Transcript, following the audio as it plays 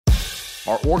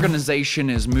Our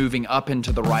organization is moving up and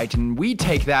to the right, and we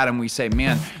take that and we say,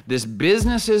 man, this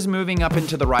business is moving up and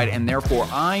to the right, and therefore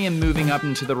I am moving up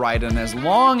and to the right, and as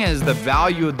long as the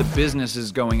value of the business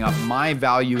is going up, my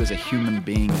value as a human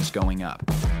being is going up.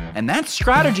 And that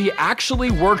strategy actually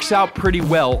works out pretty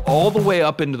well all the way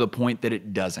up into the point that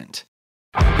it doesn't.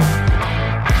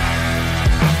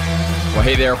 Well,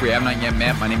 hey there, if we have not yet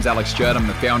met, my name's Alex Judd. I'm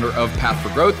the founder of Path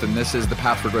for Growth, and this is the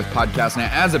Path for Growth podcast. Now,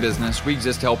 as a business, we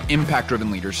exist to help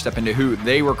impact-driven leaders step into who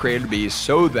they were created to be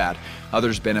so that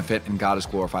others benefit and God is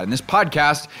glorified. And this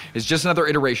podcast is just another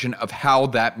iteration of how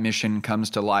that mission comes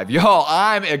to life. Y'all,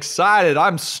 I'm excited.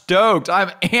 I'm stoked. I'm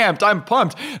amped. I'm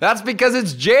pumped. That's because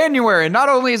it's January. Not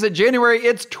only is it January,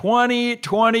 it's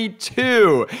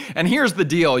 2022. And here's the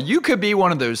deal. You could be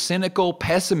one of those cynical,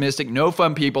 pessimistic, no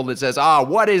fun people that says,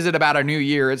 what is it about a new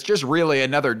year? It's just really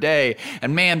another day.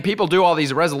 And man, people do all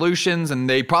these resolutions and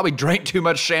they probably drink too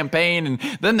much champagne and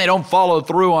then they don't follow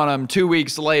through on them 2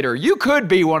 weeks later. You could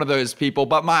be one of those people,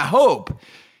 but my hope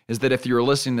is that if you're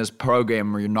listening to this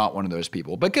program, you're not one of those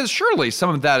people, because surely some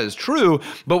of that is true.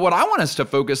 But what I want us to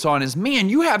focus on is, man,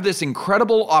 you have this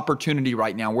incredible opportunity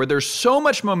right now where there's so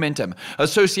much momentum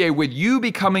associated with you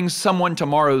becoming someone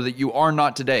tomorrow that you are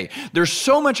not today. There's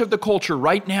so much of the culture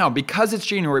right now, because it's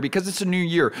January, because it's a new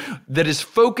year, that is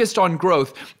focused on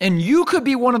growth. And you could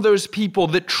be one of those people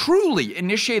that truly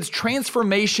initiates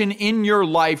transformation in your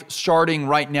life starting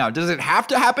right now. Does it have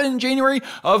to happen in January?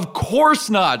 Of course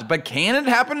not. But can it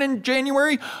happen in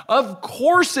January? Of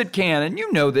course it can. And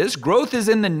you know this. Growth is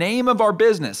in the name of our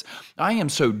business. I am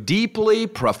so deeply,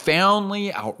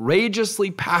 profoundly,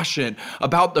 outrageously passionate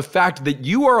about the fact that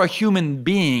you are a human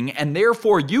being and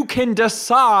therefore you can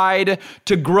decide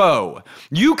to grow.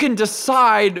 You can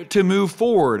decide to move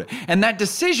forward. And that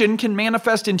decision can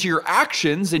manifest into your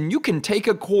actions, and you can take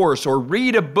a course or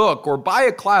read a book or buy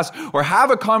a class or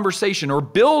have a conversation or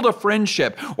build a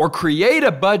friendship or create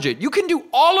a budget. You can do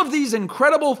all of these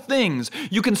incredible things.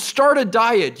 You can start a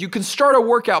diet. You can start a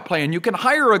workout plan. You can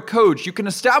hire a coach. You can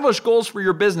establish goals for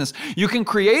your business. You can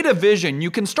create a vision. You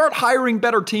can start hiring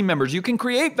better team members. You can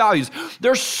create values.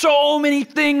 There's so many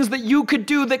things that you could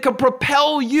do that could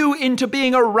propel you into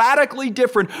being a radically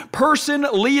different person,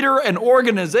 leader, and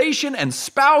organization, and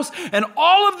spouse, and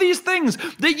all of these things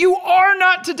that you are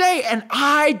not today. And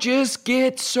I just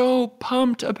get so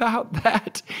pumped about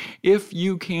that, if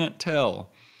you can't tell.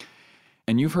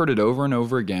 And you've heard it over and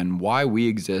over again, why we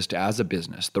exist as a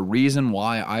business. The reason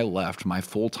why I left my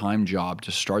full-time job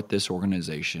to start this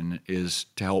organization is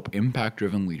to help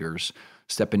impact-driven leaders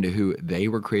step into who they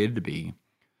were created to be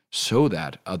so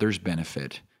that others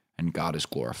benefit and God is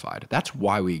glorified. That's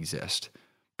why we exist.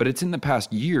 But it's in the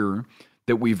past year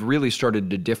that we've really started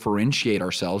to differentiate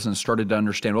ourselves and started to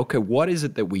understand, okay, what is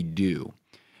it that we do?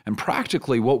 And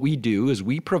practically what we do is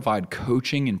we provide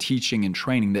coaching and teaching and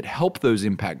training that help those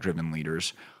impact-driven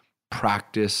leaders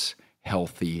practice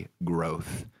healthy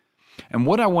growth. And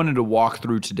what I wanted to walk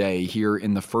through today here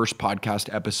in the first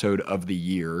podcast episode of the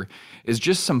year is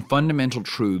just some fundamental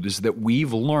truths that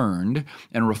we've learned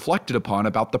and reflected upon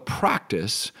about the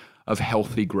practice of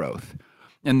healthy growth.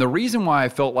 And the reason why I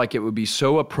felt like it would be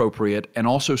so appropriate and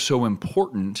also so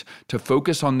important to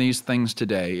focus on these things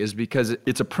today is because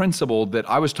it's a principle that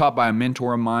I was taught by a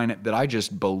mentor of mine that I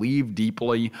just believe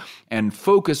deeply and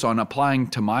focus on applying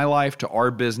to my life, to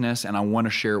our business, and I want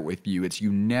to share it with you. It's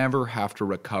you never have to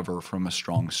recover from a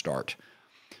strong start.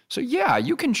 So yeah,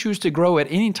 you can choose to grow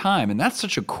at any time, and that's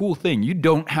such a cool thing. You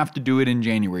don't have to do it in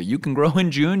January. You can grow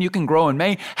in June, you can grow in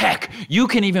May. Heck, you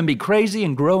can even be crazy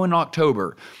and grow in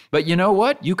October. But you know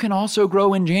what? You can also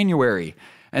grow in January.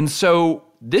 And so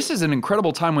this is an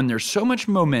incredible time when there's so much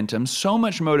momentum, so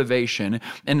much motivation,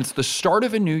 and it's the start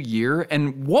of a new year.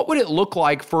 And what would it look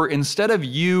like for, instead of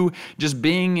you just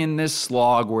being in this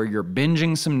slog where you're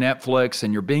binging some Netflix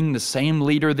and you're being the same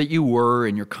leader that you were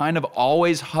and you're kind of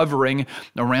always hovering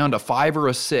around a 5 or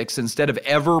a 6 instead of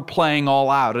ever playing all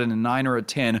out at a 9 or a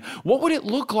 10, what would it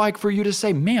look like for you to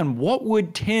say, man, what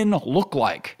would 10 look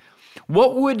like?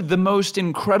 What would the most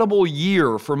incredible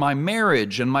year for my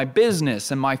marriage and my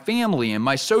business and my family and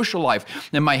my social life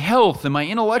and my health and my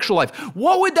intellectual life,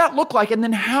 what would that look like? And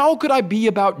then how could I be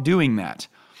about doing that?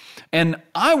 And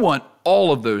I want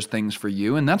all of those things for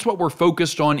you, and that's what we're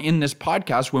focused on in this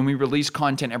podcast when we release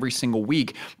content every single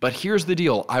week. But here's the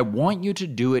deal. I want you to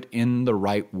do it in the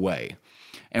right way.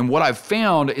 And what I've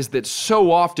found is that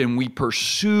so often we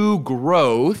pursue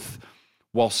growth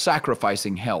while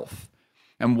sacrificing health.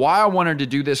 And why I wanted to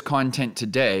do this content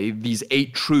today, these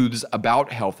 8 truths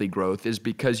about healthy growth, is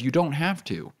because you don't have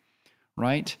to,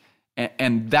 right?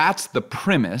 And that's the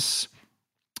premise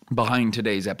behind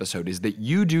today's episode is that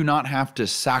you do not have to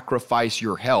sacrifice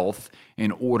your health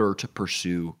in order to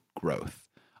pursue growth.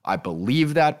 I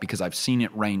believe that because I've seen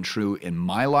it reign true in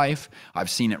my life. I've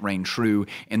seen it reign true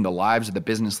in the lives of the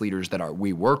business leaders that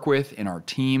we work with in our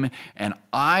team. And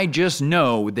I just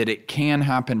know that it can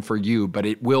happen for you, but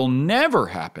it will never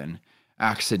happen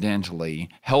accidentally.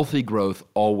 Healthy growth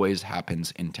always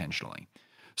happens intentionally.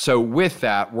 So with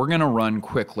that, we're going to run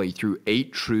quickly through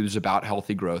 8 truths about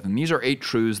healthy growth. And these are 8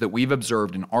 truths that we've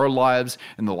observed in our lives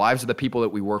and the lives of the people that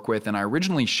we work with. And I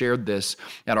originally shared this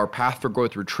at our Path for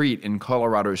Growth retreat in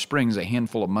Colorado Springs a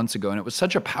handful of months ago. And it was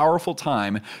such a powerful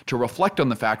time to reflect on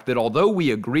the fact that although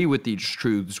we agree with these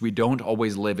truths, we don't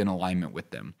always live in alignment with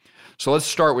them. So let's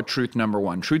start with truth number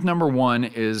 1. Truth number 1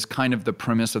 is kind of the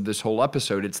premise of this whole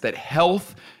episode. It's that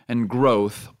health and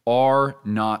growth are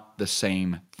not the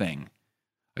same thing.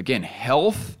 Again,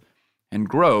 health and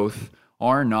growth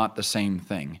are not the same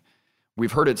thing.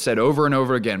 We've heard it said over and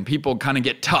over again. People kind of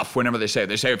get tough whenever they say it.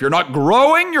 They say, if you're not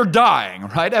growing, you're dying,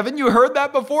 right? Haven't you heard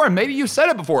that before? And maybe you said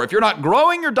it before. If you're not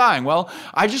growing, you're dying. Well,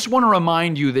 I just want to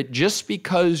remind you that just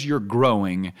because you're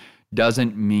growing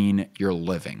doesn't mean you're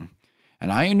living.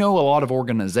 And I know a lot of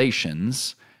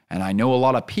organizations, and I know a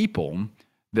lot of people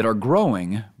that are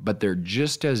growing, but they're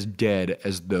just as dead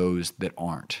as those that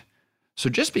aren't. So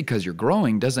just because you're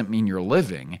growing doesn't mean you're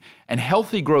living. And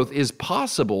healthy growth is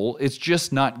possible, it's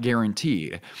just not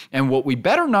guaranteed. And what we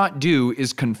better not do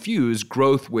is confuse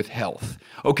growth with health.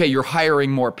 Okay, you're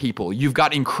hiring more people. You've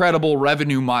got incredible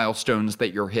revenue milestones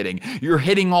that you're hitting. You're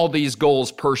hitting all these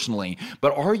goals personally.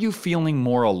 But are you feeling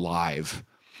more alive?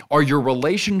 Are your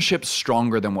relationships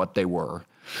stronger than what they were?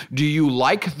 Do you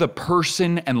like the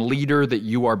person and leader that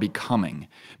you are becoming?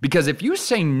 Because if you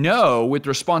say no with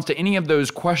response to any of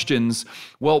those questions,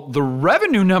 well, the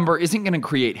revenue number isn't going to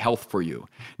create health for you.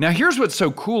 Now, here's what's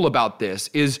so cool about this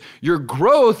is your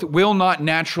growth will not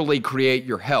naturally create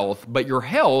your health, but your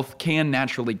health can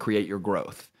naturally create your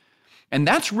growth. And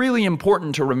that's really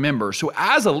important to remember. So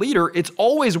as a leader, it's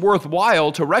always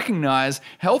worthwhile to recognize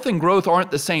health and growth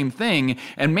aren't the same thing.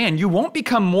 And man, you won't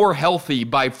become more healthy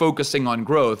by focusing on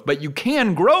growth, but you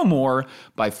can grow more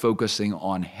by focusing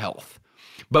on health.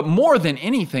 But more than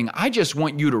anything, I just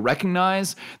want you to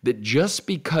recognize that just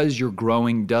because you're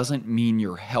growing doesn't mean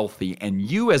you're healthy. And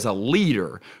you as a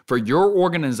leader for your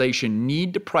organization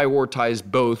need to prioritize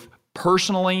both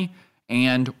personally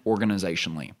and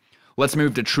organizationally. Let's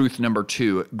move to truth number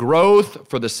 2. Growth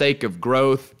for the sake of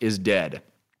growth is dead.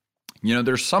 You know,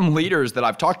 there's some leaders that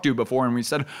I've talked to before and we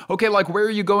said, okay, like where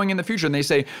are you going in the future? And they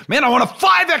say, man, I want to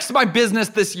 5X my business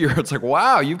this year. It's like,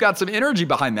 wow, you've got some energy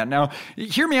behind that. Now,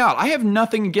 hear me out. I have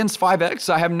nothing against 5X.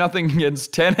 I have nothing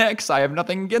against 10X. I have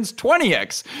nothing against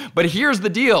 20X. But here's the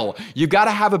deal. You got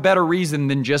to have a better reason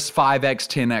than just 5X,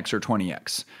 10X, or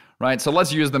 20X. Right? So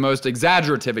let's use the most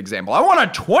exaggerative example. I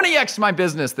want to 20X my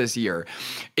business this year.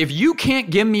 If you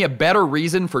can't give me a better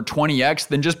reason for 20X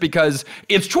than just because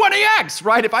it's 20X,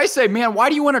 right? If I say, man, why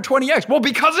do you want to 20X? Well,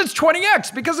 because it's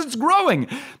 20X, because it's growing.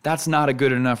 That's not a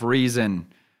good enough reason,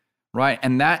 right?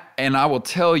 And I will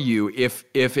tell you, if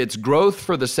it's growth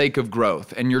for the sake of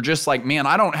growth, and you're just like, man,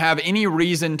 I don't have any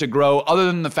reason to grow other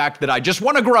than the fact that I just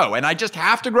want to grow, and I just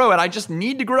have to grow, and I just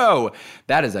need to grow,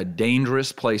 that is a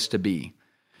dangerous place to be.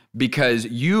 Because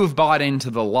you've bought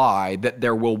into the lie that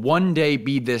there will one day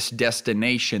be this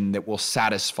destination that will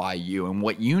satisfy you. And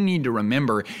what you need to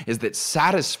remember is that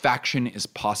satisfaction is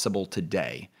possible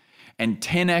today. And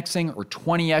 10Xing or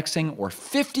 20Xing or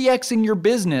 50Xing your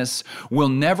business will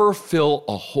never fill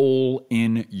a hole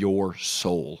in your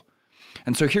soul.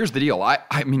 And so here's the deal.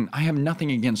 I mean, I have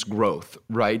nothing against growth,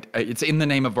 right? It's in the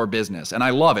name of our business. And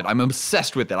I love it. I'm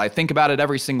obsessed with it. I think about it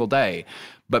every single day.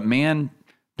 But man,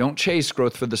 don't chase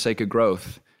growth for the sake of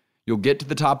growth. You'll get to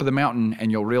the top of the mountain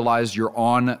and you'll realize you're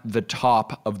on the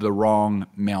top of the wrong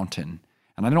mountain.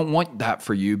 And I don't want that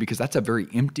for you because that's a very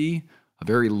empty, a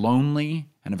very lonely,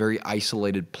 and a very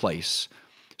isolated place.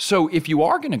 So if you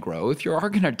are going to grow, if you are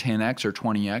going to 10X or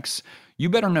 20X, you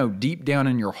better know deep down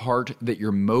in your heart that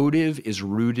your motive is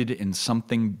rooted in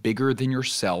something bigger than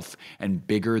yourself and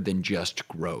bigger than just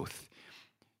growth.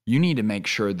 You need to make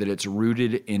sure that it's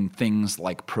rooted in things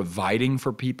like providing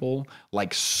for people,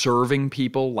 like serving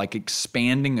people, like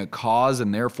expanding a cause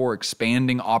and therefore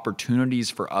expanding opportunities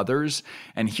for others.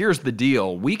 And here's the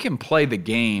deal. We can play the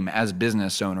game as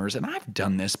business owners, and I've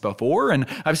done this before, and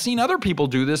I've seen other people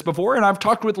do this before, and I've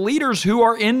talked with leaders who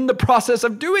are in the process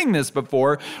of doing this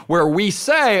before, where we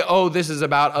say, oh, this is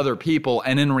about other people.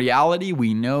 And in reality,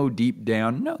 we know deep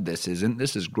down, no, this isn't.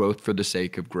 This is growth for the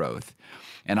sake of growth.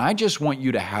 And I just want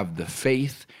you to have the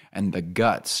faith and the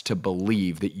guts to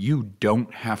believe that you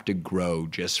don't have to grow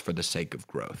just for the sake of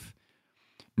growth.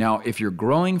 Now, if you're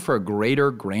growing for a greater,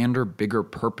 grander, bigger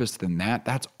purpose than that,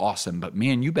 that's awesome. But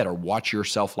man, you better watch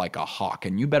yourself like a hawk,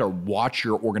 and you better watch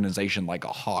your organization like a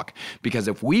hawk. Because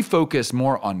if we focus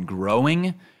more on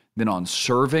growing than on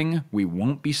serving, we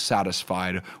won't be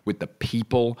satisfied with the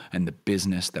people and the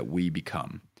business that we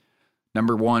become.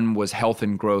 Number 1 was health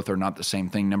and growth are not the same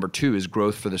thing. Number 2 is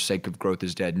growth for the sake of growth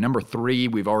is dead. Number 3,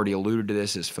 we've already alluded to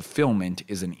this, is fulfillment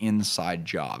is an inside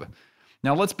job.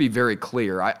 Now, let's be very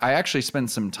clear. I actually spent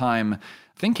some time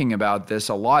thinking about this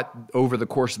a lot over the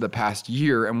course of the past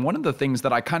year. And one of the things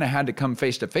that I kind of had to come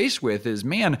face to face with is,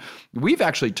 man, we've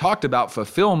actually talked about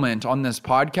fulfillment on this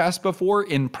podcast before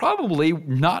in probably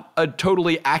not a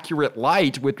totally accurate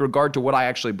light with regard to what I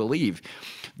actually believe.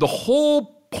 The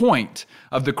whole point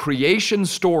of the creation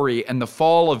story and the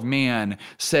fall of man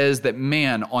says that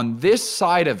man, on this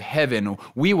side of heaven,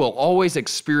 we will always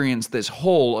experience this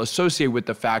hole associated with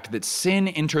the fact that sin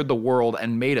entered the world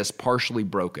and made us partially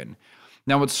broken.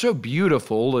 Now, what's so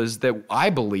beautiful is that I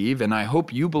believe, and I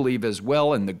hope you believe as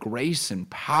well, in the grace and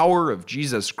power of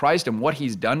Jesus Christ and what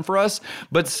he's done for us.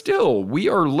 But still, we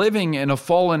are living in a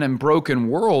fallen and broken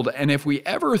world. And if we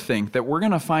ever think that we're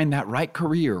going to find that right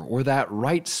career or that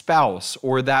right spouse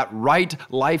or that right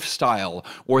lifestyle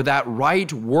or that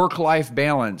right work-life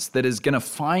balance that is going to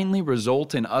finally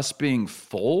result in us being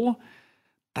full,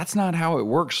 that's not how it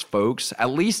works, folks. At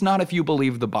least not if you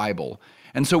believe the Bible.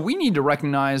 And so we need to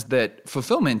recognize that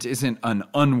fulfillment isn't an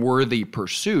unworthy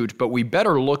pursuit, but we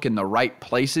better look in the right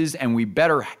places and we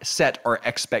better set our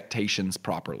expectations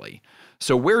properly.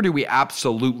 So where do we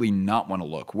absolutely not want to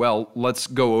look? Well, let's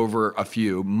go over a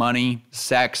few. Money,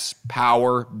 sex,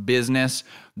 power, business.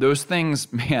 Those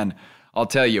things, man, I'll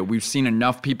tell you, we've seen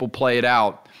enough people play it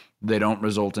out. They don't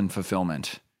result in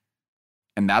fulfillment.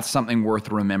 And that's something worth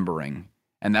remembering.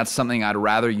 And that's something I'd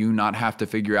rather you not have to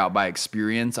figure out by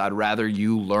experience. I'd rather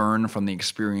you learn from the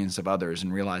experience of others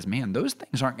and realize, man, those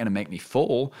things aren't going to make me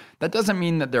full. That doesn't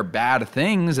mean that they're bad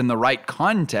things in the right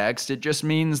context. It just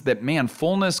means that, man,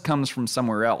 fullness comes from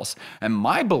somewhere else. And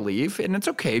my belief, and it's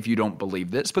okay if you don't believe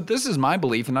this, but this is my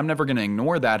belief, and I'm never going to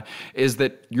ignore that, is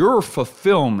that your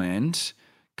fulfillment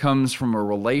comes from a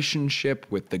relationship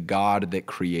with the God that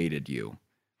created you.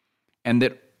 And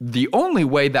that the only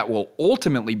way that will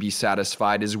ultimately be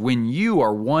satisfied is when you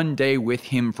are one day with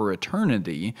him for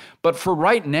eternity. But for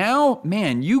right now,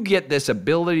 man, you get this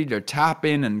ability to tap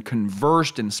in and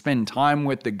converse and spend time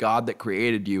with the God that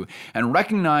created you and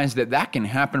recognize that that can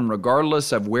happen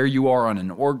regardless of where you are on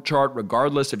an org chart,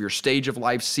 regardless of your stage of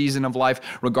life, season of life,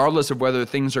 regardless of whether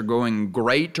things are going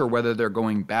great or whether they're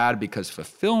going bad, because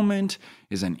fulfillment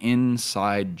is an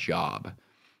inside job.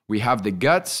 We have the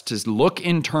guts to look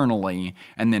internally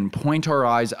and then point our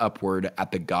eyes upward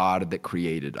at the God that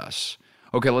created us.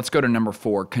 Okay, let's go to number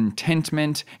 4.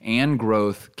 Contentment and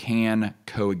growth can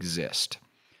coexist.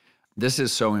 This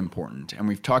is so important, and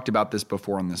we've talked about this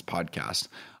before on this podcast.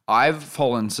 I've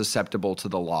fallen susceptible to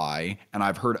the lie, and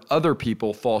I've heard other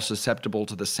people fall susceptible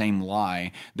to the same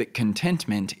lie, that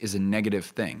contentment is a negative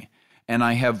thing. And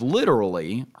I have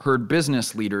literally heard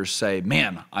business leaders say,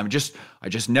 man, I just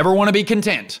never want to be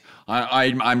content.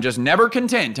 I'm just never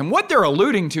content. And what they're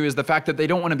alluding to is the fact that they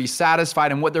don't want to be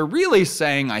satisfied. And what they're really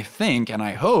saying, I think, and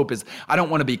I hope, is I don't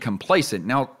want to be complacent.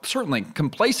 Now, certainly,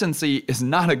 complacency is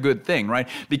not a good thing, right?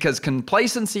 Because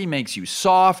complacency makes you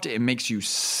soft. It makes you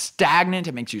stagnant.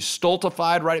 It makes you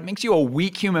stultified, right? It makes you a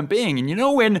weak human being. And you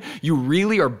know when you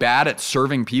really are bad at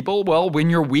serving people? Well, when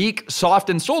you're weak, soft,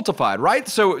 and stultified, right?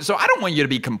 So I don't want you to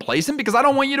be complacent because I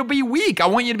don't want you to be weak. I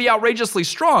want you to be outrageously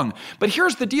strong. But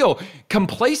here's the deal.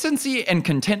 Complacency and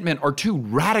contentment are two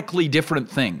radically different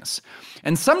things.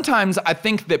 And sometimes I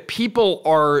think that people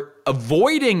are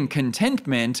avoiding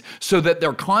contentment so that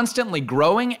they're constantly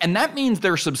growing. And that means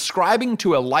they're subscribing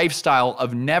to a lifestyle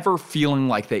of never feeling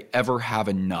like they ever have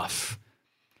enough.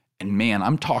 And man,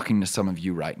 I'm talking to some of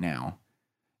you right now.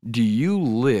 Do you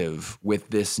live with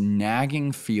this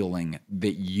nagging feeling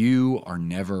that you are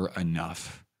never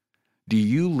enough? Do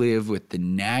you live with the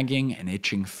nagging and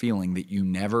itching feeling that you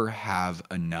never have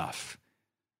enough?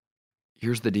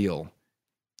 Here's the deal.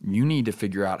 You need to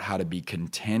figure out how to be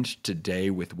content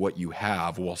today with what you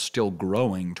have while still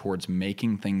growing towards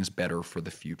making things better for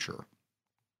the future.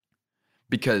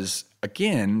 Because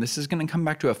again, this is going to come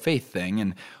back to a faith thing,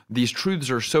 and these truths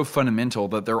are so fundamental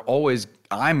that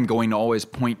I'm going to always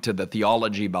point to the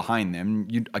theology behind them.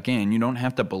 You don't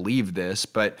have to believe this,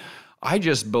 but I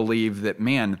just believe that,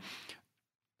 man,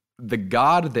 the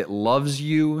God that loves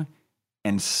you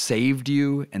and saved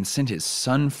you and sent his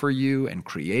son for you and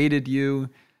created you,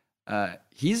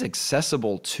 he's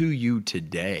accessible to you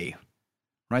today,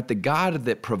 right? The God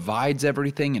that provides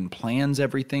everything and plans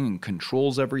everything and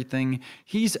controls everything,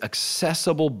 he's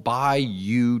accessible by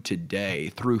you today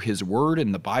through his word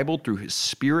in the Bible, through his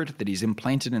spirit that he's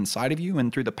implanted inside of you,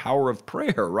 and through the power of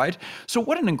prayer, right? So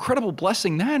what an incredible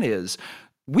blessing that is.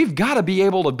 We've got to be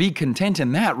able to be content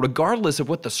in that regardless of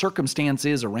what the circumstance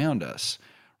is around us,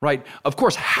 right? Of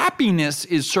course, happiness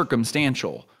is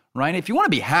circumstantial, right? If you want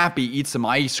to be happy, eat some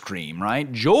ice cream,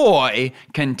 right? Joy,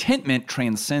 contentment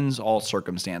transcends all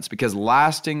circumstance because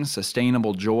lasting,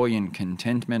 sustainable joy and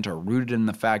contentment are rooted in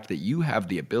the fact that you have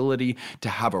the ability to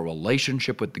have a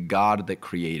relationship with the God that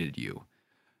created you.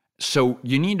 So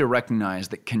you need to recognize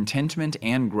that contentment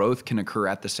and growth can occur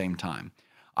at the same time.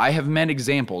 I have met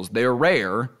examples, they're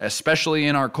rare, especially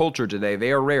in our culture today,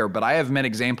 they are rare, but I have met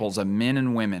examples of men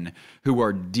and women who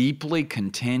are deeply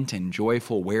content and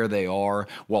joyful where they are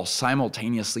while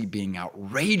simultaneously being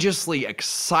outrageously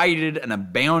excited and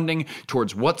abounding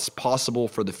towards what's possible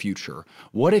for the future.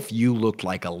 What if you looked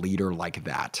like a leader like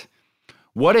that?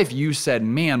 What if you said,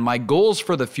 man, my goals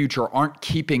for the future aren't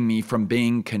keeping me from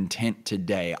being content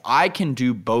today? I can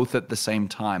do both at the same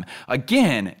time.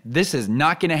 Again, this is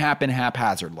not going to happen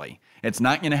haphazardly. It's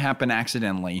not going to happen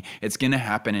accidentally. It's going to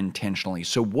happen intentionally.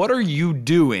 So what are you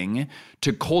doing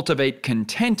to cultivate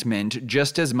contentment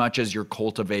just as much as you're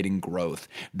cultivating growth?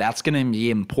 That's going to be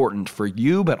important for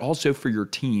you, but also for your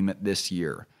team this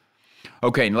year.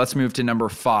 Okay, let's move to number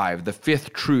 5, the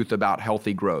 5th truth about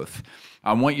healthy growth.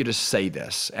 I want you to say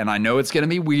this, and I know it's going to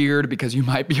be weird because you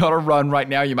might be on a run right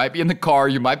now. You might be in the car.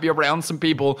 You might be around some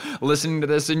people listening to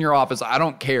this in your office. I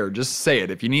don't care. Just say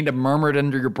it. If you need to murmur it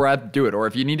under your breath, do it. Or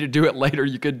if you need to do it later,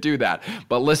 you could do that.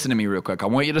 But listen to me real quick. I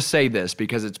want you to say this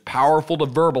because it's powerful to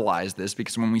verbalize this,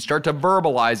 because when we start to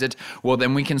verbalize it, well,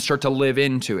 then we can start to live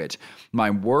into it.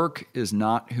 My work is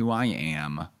not who I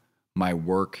am. My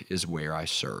work is where I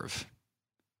serve.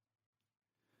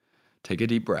 Take a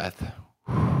deep breath.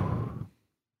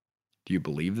 Do you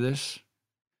believe this?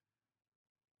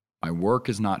 My work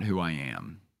is not who I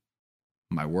am.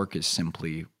 My work is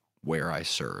simply where I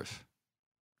serve.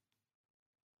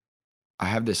 I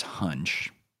have this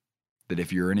hunch that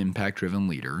if you're an impact-driven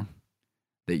leader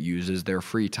that uses their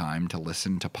free time to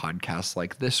listen to podcasts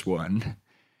like this one,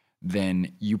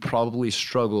 then you probably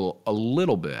struggle a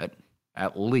little bit,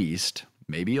 at least,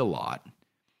 maybe a lot,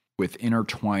 with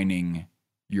intertwining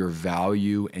your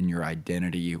value and your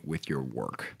identity with your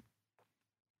work.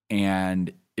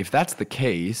 And if that's the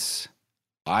case,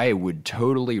 I would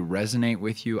totally resonate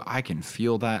with you. I can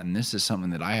feel that, and this is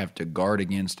something that I have to guard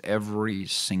against every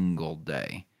single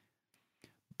day.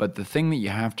 But the thing that you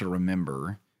have to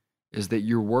remember is that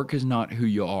your work is not who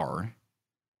you are.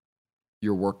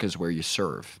 Your work is where you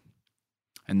serve.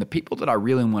 And the people that I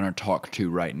really want to talk to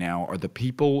right now are the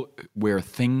people where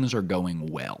things are going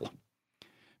well.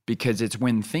 Because it's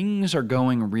when things are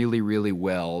going really, really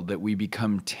well that we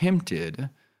become tempted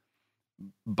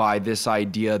by this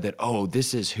idea that, oh,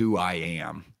 this is who I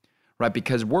am, right?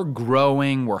 Because we're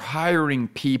growing, we're hiring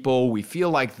people, we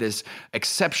feel like this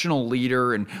exceptional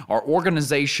leader and our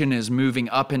organization is moving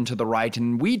up into the right.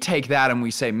 And we take that and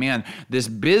we say, man, this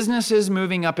business is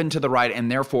moving up into the right and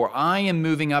therefore I am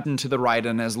moving up into the right.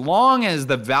 And as long as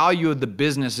the value of the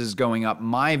business is going up,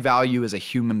 my value as a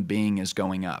human being is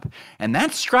going up. And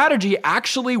that strategy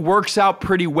actually works out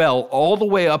pretty well all the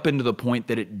way up into the point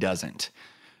that it doesn't.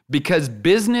 Because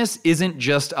business isn't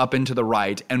just up and to the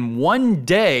right, and one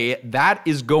day that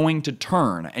is going to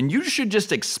turn, and you should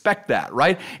just expect that,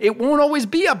 right? It won't always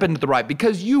be up and to the right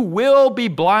because you will be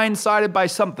blindsided by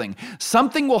something.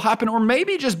 Something will happen, or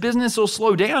maybe just business will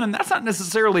slow down, and that's not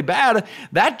necessarily bad.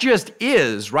 That just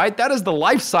is, right? That is the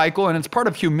life cycle, and it's part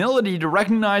of humility to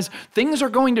recognize things are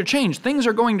going to change, things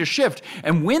are going to shift,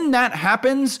 and when that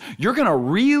happens, you're going to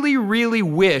really, really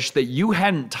wish that you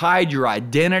hadn't tied your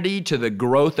identity to the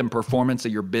growth and performance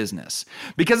of your business.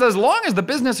 Because as long as the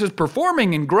business is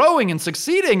performing and growing and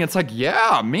succeeding, it's like,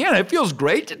 yeah, man, it feels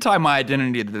great to tie my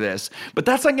identity to this. But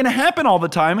that's not going to happen all the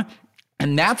time.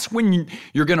 And that's when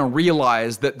you're going to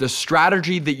realize that the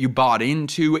strategy that you bought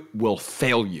into will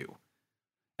fail you.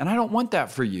 And I don't want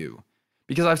that for you.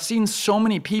 Because I've seen so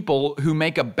many people who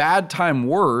make a bad time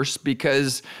worse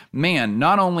because, man,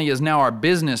 not only is now our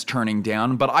business turning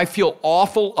down, but I feel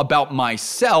awful about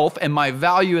myself and my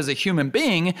value as a human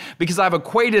being because I've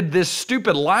equated this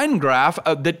stupid line graph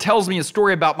that tells me a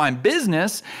story about my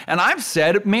business. And I've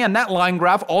said, man, that line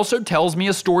graph also tells me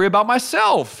a story about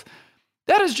myself.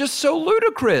 That is just so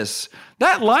ludicrous.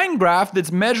 That line graph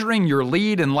that's measuring your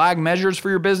lead and lag measures for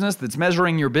your business, that's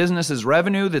measuring your business's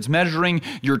revenue, that's measuring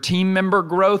your team member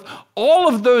growth,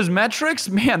 all of those metrics,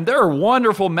 man, they're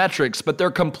wonderful metrics, but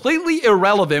they're completely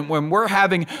irrelevant when we're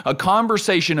having a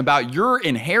conversation about your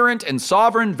inherent and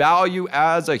sovereign value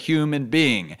as a human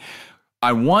being.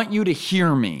 I want you to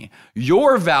hear me.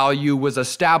 Your value was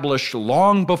established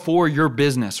long before your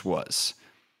business was.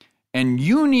 And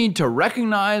you need to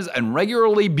recognize and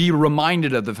regularly be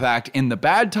reminded of the fact in the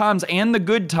bad times and the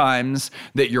good times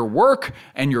that your work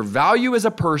and your value as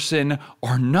a person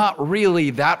are not really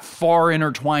that far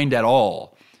intertwined at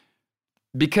all.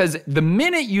 Because the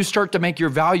minute you start to make your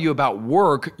value about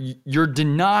work, you're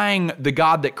denying the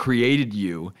God that created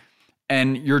you,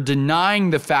 and you're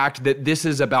denying the fact that this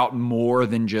is about more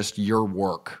than just your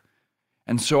work.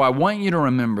 And so I want you to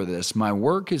remember this. My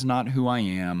work is not who I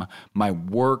am. My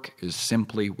work is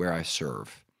simply where I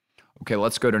serve. Okay,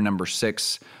 let's go to number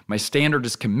 6. My standard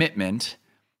is commitment,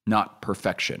 not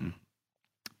perfection.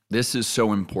 This is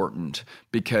so important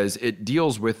because it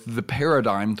deals with the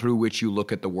paradigm through which you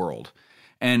look at the world.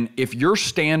 And if your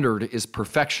standard is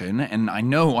perfection, and I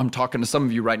know I'm talking to some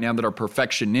of you right now that are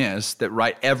perfectionists,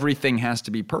 that everything has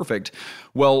to be perfect.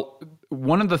 Well,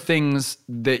 one of the things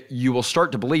that you will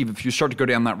start to believe if you start to go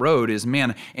down that road is,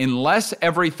 man, unless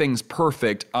everything's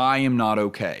perfect, I am not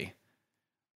okay.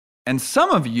 And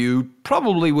some of you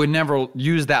probably would never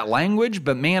use that language,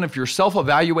 but man, if you're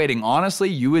self-evaluating honestly,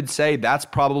 you would say that's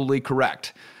probably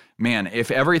correct. Man, if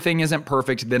everything isn't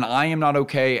perfect, then I am not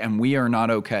okay and we are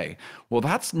not okay. Well,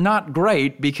 that's not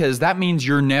great because that means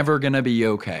you're never going to be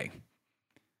okay.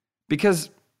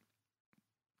 Because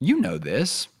you know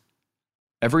this.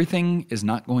 Everything is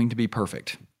not going to be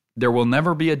perfect. There will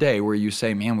never be a day where you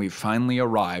say, man, we've finally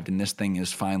arrived and this thing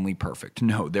is finally perfect.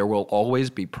 No, there will always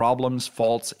be problems,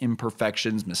 faults,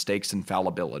 imperfections, mistakes, and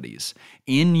fallibilities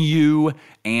in you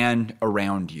and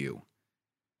around you.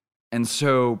 And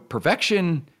so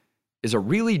perfection is a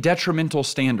really detrimental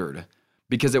standard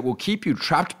because it will keep you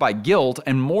trapped by guilt,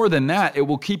 and more than that, it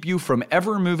will keep you from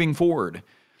ever moving forward.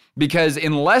 Because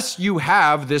unless you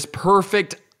have this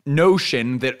perfect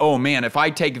notion that, oh man, if I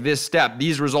take this step,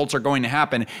 these results are going to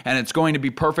happen and it's going to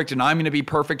be perfect and I'm going to be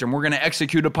perfect and we're going to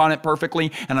execute upon it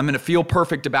perfectly and I'm going to feel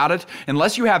perfect about it.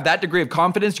 Unless you have that degree of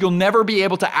confidence, you'll never be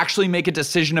able to actually make a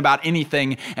decision about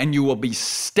anything, and you will be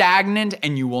stagnant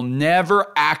and you will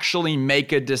never actually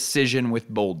make a decision with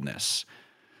boldness.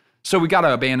 So we got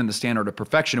to abandon the standard of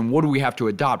perfection. And what do we have to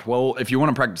adopt? Well, if you want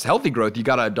to practice healthy growth, you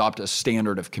got to adopt a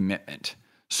standard of commitment.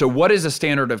 So what is a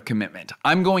standard of commitment?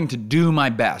 I'm going to do my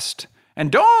best.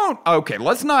 And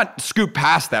let's not scoop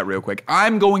past that real quick.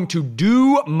 I'm going to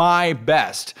do my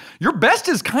best. Your best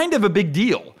is kind of a big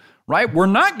deal, right? We're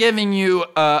not giving you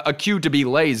a cue to be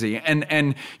lazy.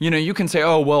 And you can say,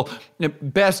 oh, well,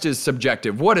 best is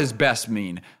subjective. What does best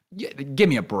mean? Give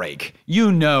me a break.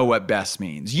 You know what best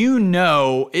means. You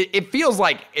know, it feels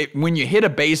like when you hit a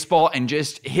baseball and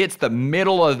just hits the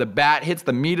middle of the bat, hits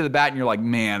the meat of the bat, and you're like,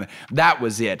 man, that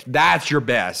was it. That's your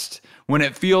best. When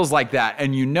it feels like that,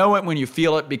 and you know it when you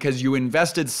feel it because you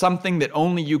invested something that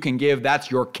only you can give,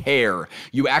 that's your care.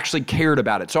 You actually cared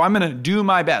about it. So I'm going to do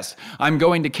my best. I'm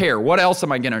going to care. What else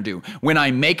am I going to do? When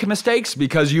I make mistakes,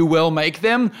 because you will make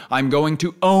them, I'm going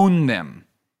to own them.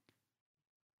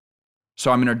 So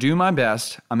I'm going to do my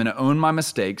best. I'm going to own my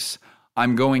mistakes.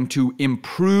 I'm going to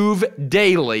improve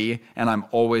daily, and I'm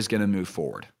always going to move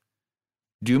forward.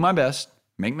 Do my best,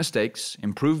 make mistakes,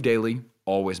 improve daily,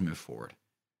 always move forward.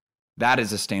 That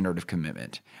is a standard of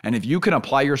commitment. And if you can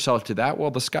apply yourself to that, well,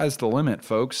 the sky's the limit,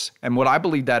 folks. And what I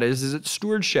believe that is it's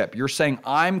stewardship. You're saying,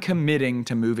 I'm committing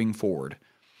to moving forward.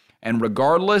 And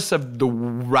regardless of the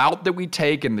route that we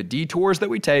take and the detours that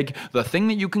we take, the thing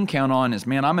that you can count on is,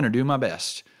 man, I'm going to do my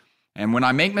best. And when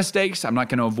I make mistakes, I'm not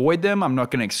going to avoid them. I'm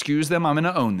not going to excuse them. I'm going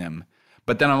to own them.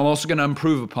 But then I'm also going to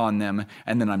improve upon them.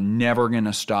 And then I'm never going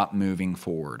to stop moving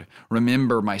forward.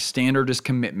 Remember, my standard is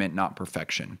commitment, not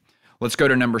perfection. Let's go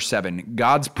to number 7.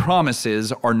 God's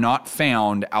promises are not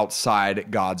found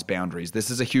outside God's boundaries. This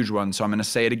is a huge one, so I'm going to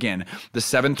say it again. The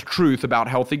 7th truth about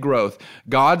healthy growth: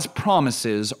 God's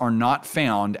promises are not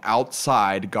found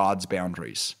outside God's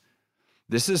boundaries.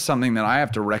 This is something that I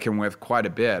have to reckon with quite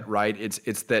a bit, right?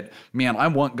 It's that, man, I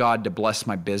want God to bless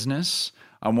my business.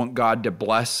 I want God to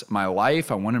bless my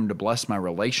life. I want him to bless my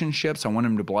relationships. I want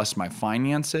him to bless my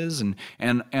finances.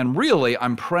 And really,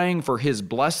 I'm praying for his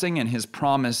blessing and his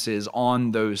promises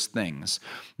on those things.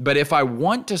 But if I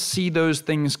want to see those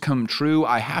things come true,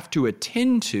 I have to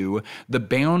attend to the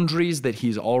boundaries that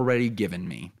he's already given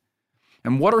me.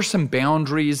 And what are some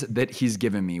boundaries that he's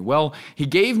given me? Well, he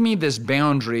gave me this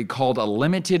boundary called a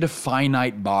limited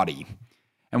finite body.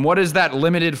 And what does that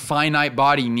limited finite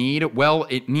body need? Well,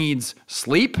 it needs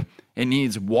sleep, it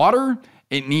needs water,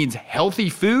 it needs healthy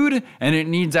food, and it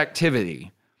needs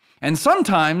activity. And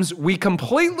sometimes we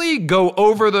completely go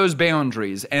over those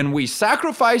boundaries and we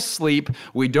sacrifice sleep,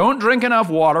 we don't drink enough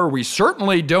water, we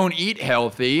certainly don't eat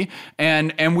healthy,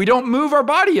 and we don't move our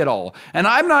body at all. And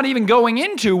I'm not even going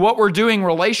into what we're doing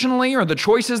relationally or the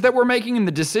choices that we're making and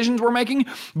the decisions we're making,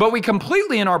 but we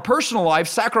completely in our personal life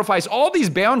sacrifice all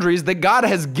these boundaries that God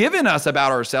has given us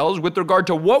about ourselves with regard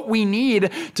to what we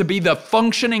need to be the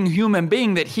functioning human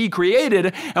being that He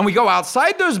created, and we go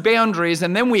outside those boundaries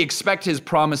and then we expect His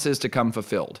promises to come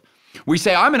fulfilled. We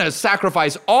say, I'm going to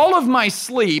sacrifice all of my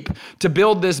sleep to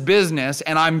build this business,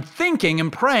 and I'm thinking and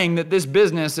praying that this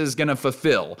business is going to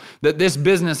fulfill, that this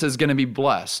business is going to be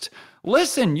blessed.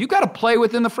 Listen, you got to play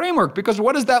within the framework, because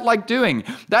what is that like doing?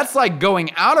 That's like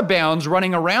going out of bounds,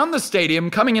 running around the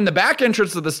stadium, coming in the back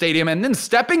entrance of the stadium, and then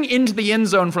stepping into the end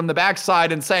zone from the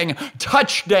backside and saying,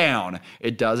 touchdown.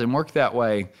 It doesn't work that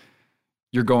way.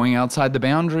 You're going outside the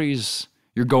boundaries.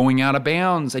 You're going out of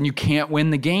bounds, and you can't win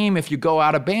the game if you go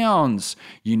out of bounds.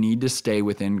 You need to stay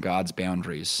within God's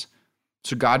boundaries.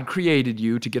 So God created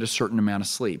you to get a certain amount of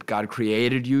sleep. God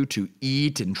created you to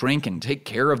eat and drink and take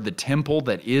care of the temple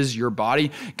that is your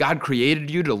body. God created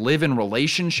you to live in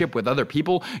relationship with other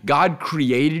people. God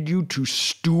created you to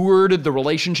steward the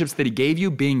relationships that He gave you,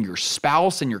 being your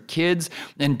spouse and your kids.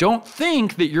 And don't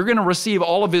think that you're going to receive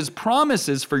all of His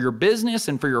promises for your business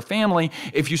and for your family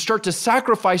if you start to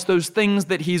sacrifice those things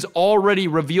that He's already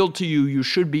revealed to you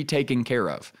should be taken care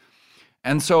of.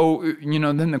 And so,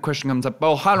 then the question comes up,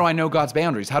 well, how do I know God's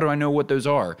boundaries? How do I know what those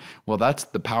are? Well, that's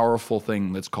the powerful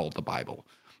thing that's called the Bible.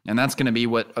 And that's going to be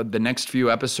what the next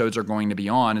few episodes are going to be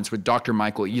on. It's with Dr.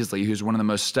 Michael Easley, who's one of the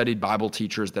most studied Bible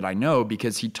teachers that I know,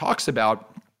 because he talks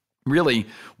about really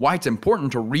why it's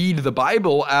important to read the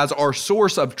Bible as our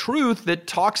source of truth that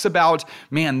talks about,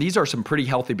 man, these are some pretty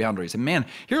healthy boundaries. And man,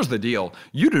 here's the deal.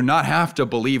 You do not have to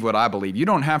believe what I believe. You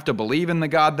don't have to believe in the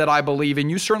God that I believe in.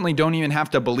 You certainly don't even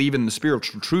have to believe in the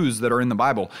spiritual truths that are in the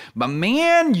Bible. But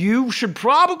man, you should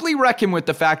probably reckon with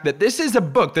the fact that this is a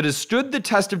book that has stood the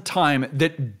test of time,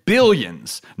 that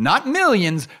billions, not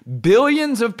millions,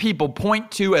 billions of people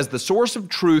point to as the source of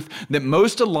truth that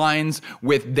most aligns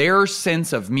with their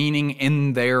sense of meaning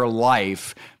in their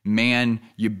life. Man,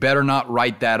 you better not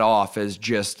write that off as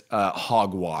just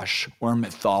hogwash or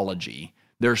mythology.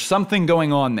 There's something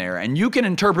going on there, and you can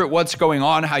interpret what's going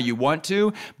on how you want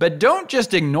to, but don't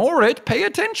just ignore it. Pay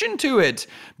attention to it,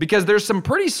 because there's some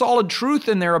pretty solid truth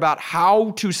in there about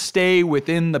how to stay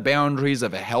within the boundaries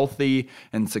of a healthy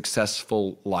and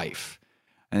successful life.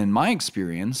 And in my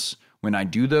experience, when I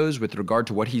do those with regard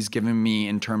to what He's given me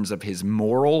in terms of His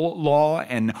moral law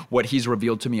and what He's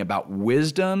revealed to me about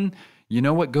wisdom, you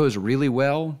know what goes really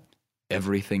well?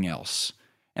 Everything else.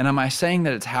 And am I saying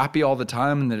that it's happy all the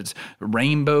time and that it's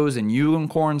rainbows and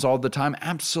unicorns all the time?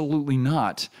 Absolutely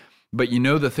not. But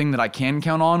the thing that I can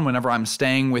count on whenever I'm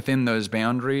staying within those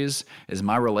boundaries is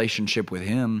my relationship with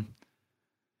Him.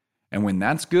 And when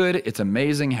that's good, it's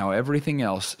amazing how everything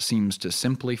else seems to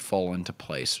simply fall into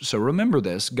place. So remember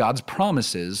this, God's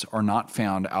promises are not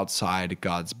found outside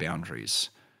God's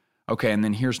boundaries. Okay, and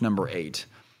then here's number 8.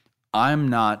 I'm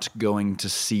not going to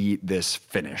see this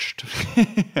finished.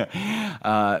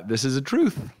 This is a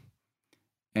truth.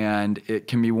 And it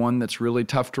can be one that's really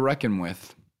tough to reckon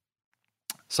with.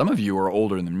 Some of you are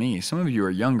older than me. Some of you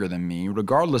are younger than me.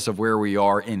 Regardless of where we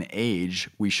are in age,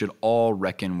 we should all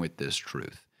reckon with this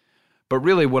truth. But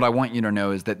really what I want you to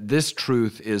know is that this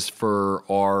truth is for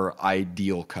our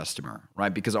ideal customer,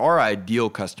 right? Because our ideal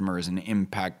customer is an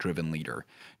impact-driven leader.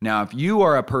 Now, if you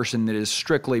are a person that is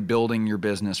strictly building your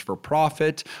business for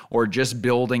profit or just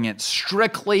building it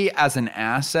strictly as an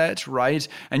asset, right?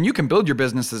 And you can build your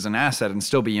business as an asset and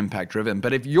still be impact-driven.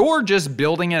 But if you're just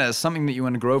building it as something that you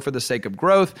want to grow for the sake of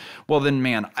growth, well then,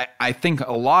 man, I think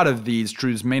a lot of these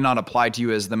truths may not apply to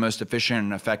you as the most efficient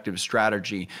and effective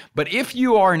strategy. But if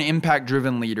you are an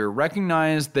impact-driven leader,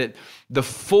 recognize that the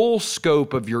full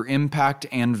scope of your impact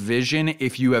and vision,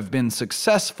 if you have been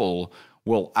successful,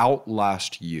 will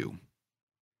outlast you.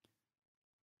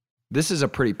 This is a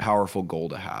pretty powerful goal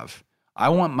to have. I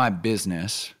want my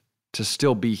business to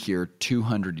still be here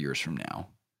 200 years from now.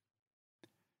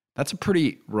 That's a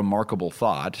pretty remarkable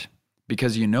thought,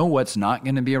 because you know what's not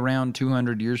going to be around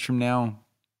 200 years from now?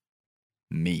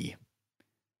 Me.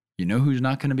 You know who's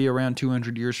not going to be around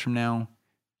 200 years from now?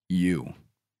 You.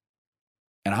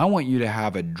 And I want you to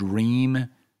have a dream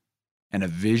and a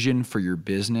vision for your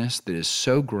business that is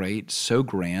so great, so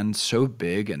grand, so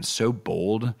big, and so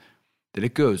bold that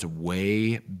it goes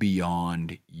way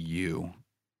beyond you.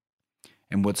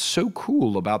 And what's so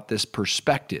cool about this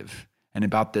perspective and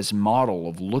about this model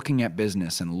of looking at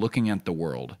business and looking at the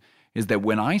world is that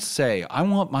when I say I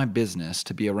want my business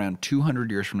to be around 200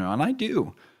 years from now, and I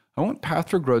do, I want Path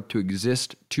for Growth to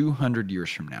exist 200 years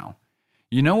from now.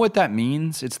 You know what that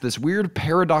means? It's this weird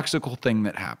paradoxical thing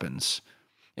that happens.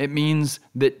 It means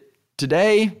that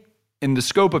today, in the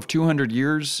scope of 200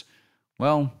 years,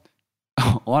 well,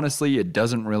 honestly, it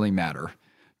doesn't really matter,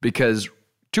 because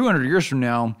 200 years from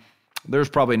now, there's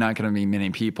probably not going to be many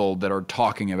people that are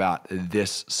talking about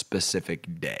this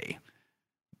specific day.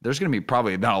 There's going to be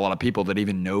probably not a lot of people that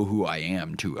even know who I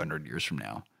am 200 years from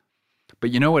now.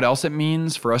 But you know what else it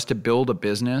means for us to build a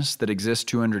business that exists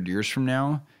 200 years from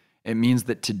now? It means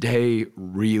that today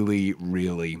really,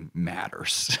 really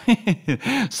matters.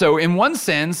 So in one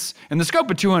sense, in the scope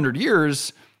of 200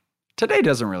 years, today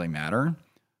doesn't really matter.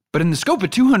 But in the scope of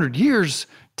 200 years,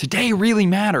 today really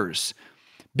matters.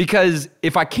 Because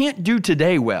if I can't do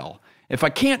today well, if I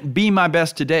can't be my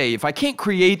best today, if I can't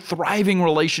create thriving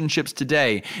relationships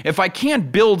today, if I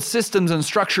can't build systems and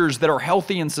structures that are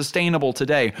healthy and sustainable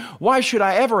today, why should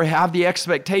I ever have the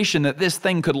expectation that this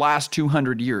thing could last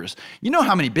 200 years? You know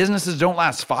how many businesses don't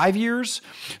last 5 years?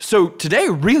 So today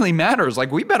really matters.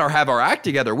 Like, we better have our act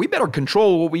together. We better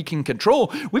control what we can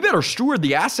control. We better steward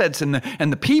the assets and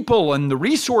the people and the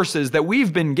resources that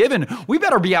we've been given. We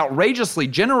better be outrageously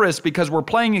generous because we're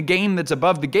playing a game that's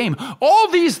above the game.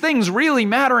 All these things really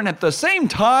matter, and at the same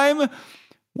time,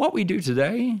 what we do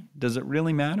today, does it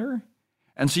really matter?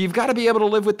 And so you've got to be able to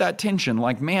live with that tension.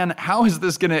 Like, man, how is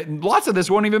this lots of this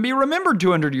won't even be remembered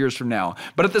 200 years from now.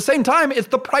 But at the same time, it's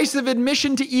the price of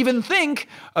admission to even think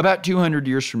about 200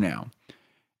 years from now.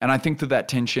 And I think that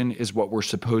tension is what we're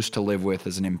supposed to live with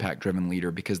as an impact-driven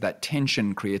leader, because that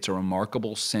tension creates a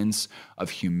remarkable sense of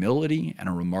humility and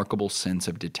a remarkable sense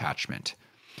of detachment.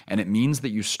 And it means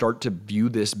that you start to view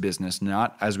this business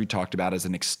not, as we talked about, as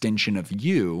an extension of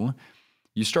you.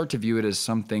 You start to view it as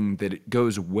something that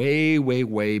goes way, way,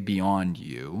 way beyond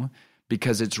you,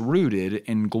 because it's rooted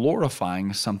in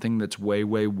glorifying something that's way,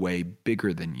 way, way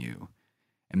bigger than you.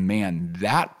 And man,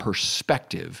 that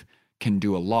perspective can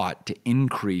do a lot to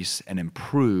increase and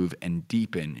improve and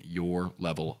deepen your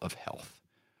level of health.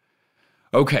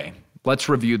 Okay. Let's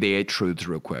review the 8 truths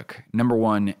real quick. Number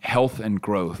 1, health and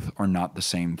growth are not the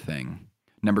same thing.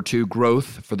 Number 2,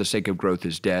 growth for the sake of growth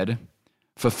is dead.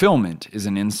 Fulfillment is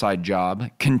an inside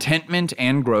job. Contentment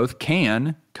and growth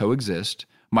can coexist.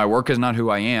 My work is not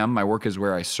who I am. My work is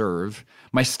where I serve.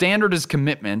 My standard is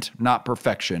commitment, not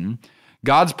perfection.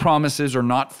 God's promises are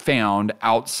not found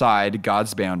outside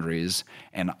God's boundaries,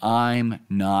 and I'm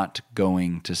not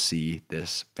going to see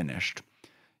this finished.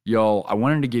 Y'all, I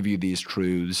wanted to give you these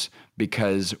truths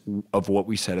because of what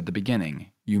we said at the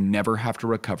beginning. You never have to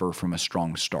recover from a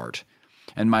strong start.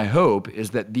 And my hope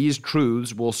is that these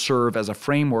truths will serve as a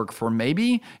framework for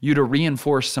maybe you to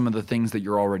reinforce some of the things that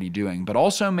you're already doing, but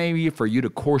also maybe for you to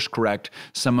course correct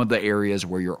some of the areas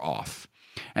where you're off.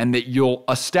 And that you'll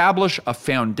establish a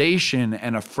foundation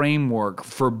and a framework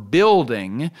for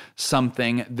building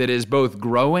something that is both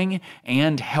growing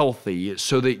and healthy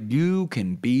so that you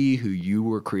can be who you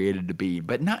were created to be,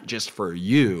 but not just for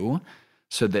you,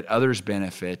 so that others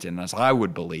benefit, and as I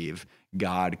would believe,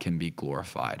 God can be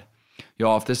glorified.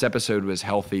 Y'all, if this episode was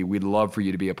healthy, we'd love for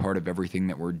you to be a part of everything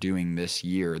that we're doing this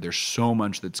year. There's so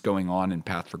much that's going on in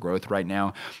Path for Growth right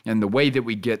now, and the way that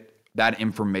we get that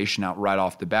information out right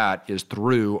off the bat is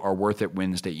through our Worth It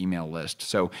Wednesday email list.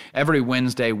 So every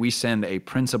Wednesday, we send a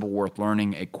principle worth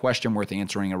learning, a question worth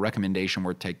answering, a recommendation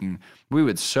worth taking. We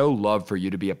would so love for you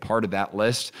to be a part of that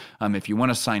list. If you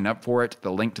want to sign up for it,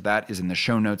 the link to that is in the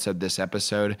show notes of this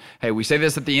episode. Hey, we say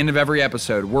this at the end of every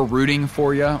episode. We're rooting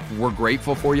for you. We're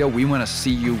grateful for you. We want to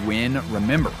see you win.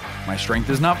 Remember, my strength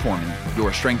is not for me.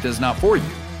 Your strength is not for you.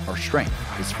 Our strength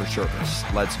is for service.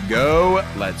 Let's go.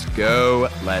 Let's go.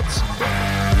 Let's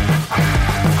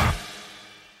go.